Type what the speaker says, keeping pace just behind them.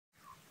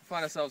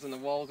find ourselves in the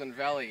Walgan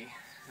Valley,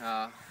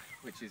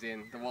 which is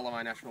in the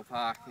Wallamay National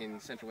Park in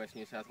central west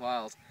New South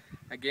Wales.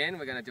 Again,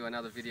 we're going to do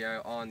another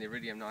video on the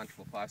Iridium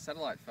 9555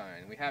 satellite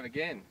phone. We have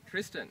again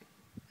Tristan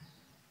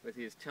with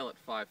his Telit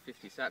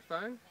 550 sat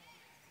phone.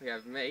 We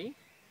have me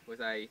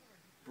with a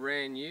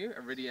brand new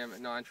Iridium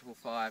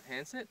 9555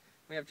 handset.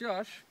 We have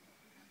Josh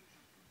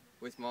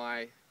with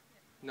my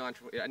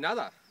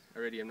another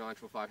Iridium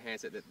 9555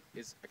 handset that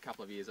is a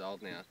couple of years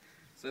old now.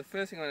 So the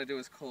first thing I'm going to do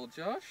is call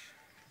Josh.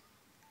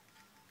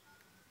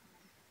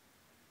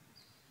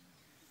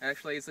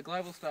 Actually, is the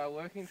Globalstar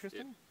working,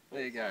 Tristan? Yep.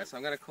 There you go. So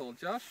I'm going to call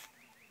Josh.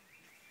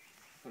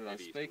 Put it on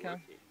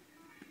speaker.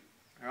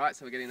 Alright,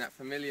 so we're getting that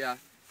familiar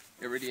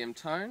Iridium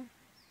tone.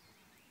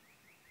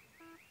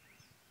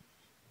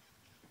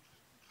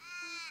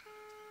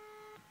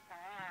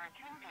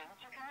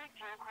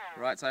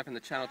 Right, so open the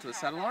channel to the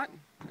satellite.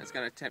 It's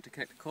going to attempt to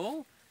connect the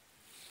call.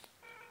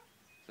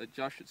 So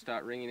Josh should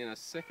start ringing in a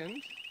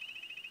second.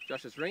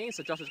 Josh is ringing,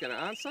 so Josh is going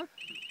to answer.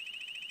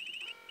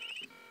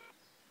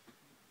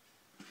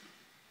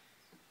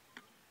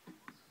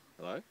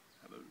 Hello?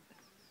 Hello.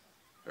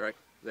 Alright,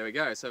 there we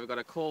go. So we've got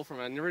a call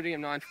from an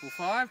Iridium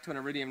 9555 to an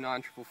Iridium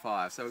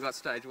 9555. So we've got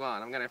stage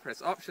one. I'm going to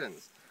press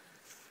options.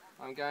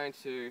 I'm going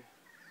to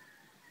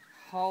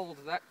hold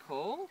that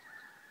call.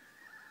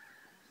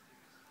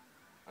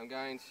 I'm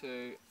going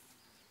to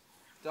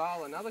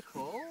dial another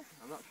call.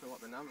 I'm not sure what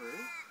the number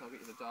is, so I'll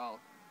get you to dial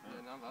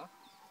the number.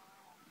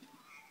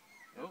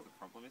 That's the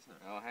problem, isn't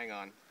it? Oh, hang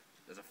on.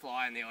 There's a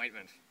fly in the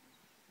ointment.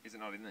 Is it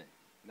not in there?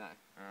 No.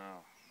 Oh.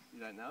 You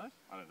don't know it?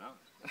 I don't know.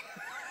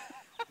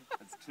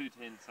 It's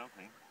 210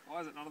 something. Why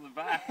is it not on the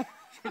back?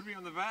 Should be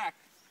on the back.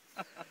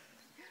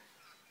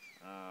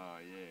 Oh,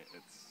 yeah,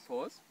 it's...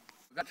 Pause.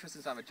 We've got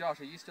Tristan's number.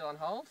 Josh, are you still on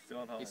hold? Still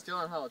on hold. You're still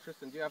on hold.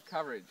 Tristan, do you have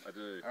coverage? I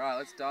do. Alright,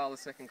 let's dial the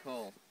second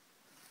call.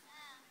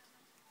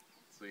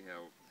 See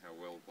how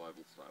well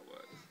Globalstar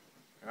works.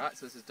 Alright,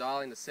 so this is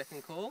dialing the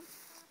second call.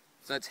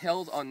 So it's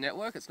held on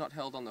network, it's not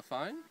held on the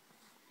phone.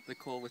 The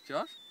call with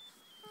Josh.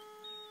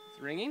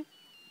 It's ringing.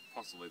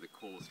 Possibly the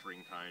coolest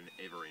ringtone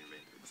ever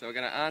invented. So we're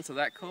going to answer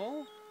that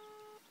call.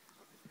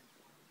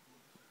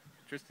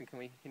 Tristan,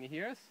 can you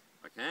hear us?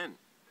 I can.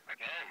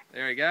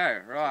 There we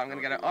go. Right, I'm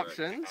going to go to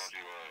options.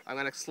 I'm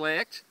going to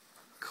select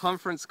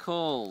conference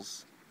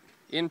calls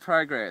in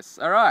progress.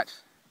 Alright.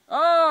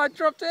 Oh, it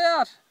dropped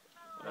out.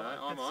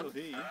 I'm on.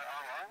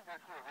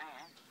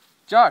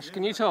 Josh,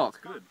 can you talk?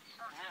 Good.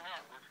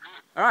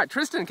 Alright,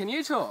 Tristan, can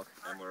you talk?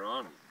 And we're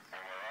on.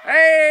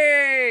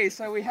 Hey!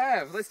 So we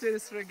have, let's do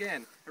this through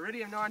again.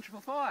 Iridium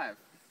 9555.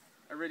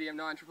 Iridium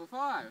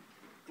 9555.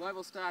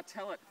 Globalstar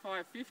Telit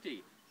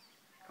 550.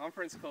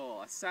 Conference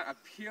call. A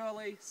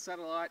purely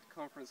satellite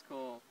conference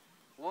call.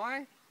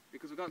 Why?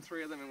 Because we've got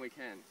 3 of them and we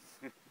can.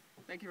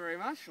 Thank you very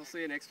much. We'll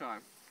see you next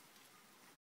time.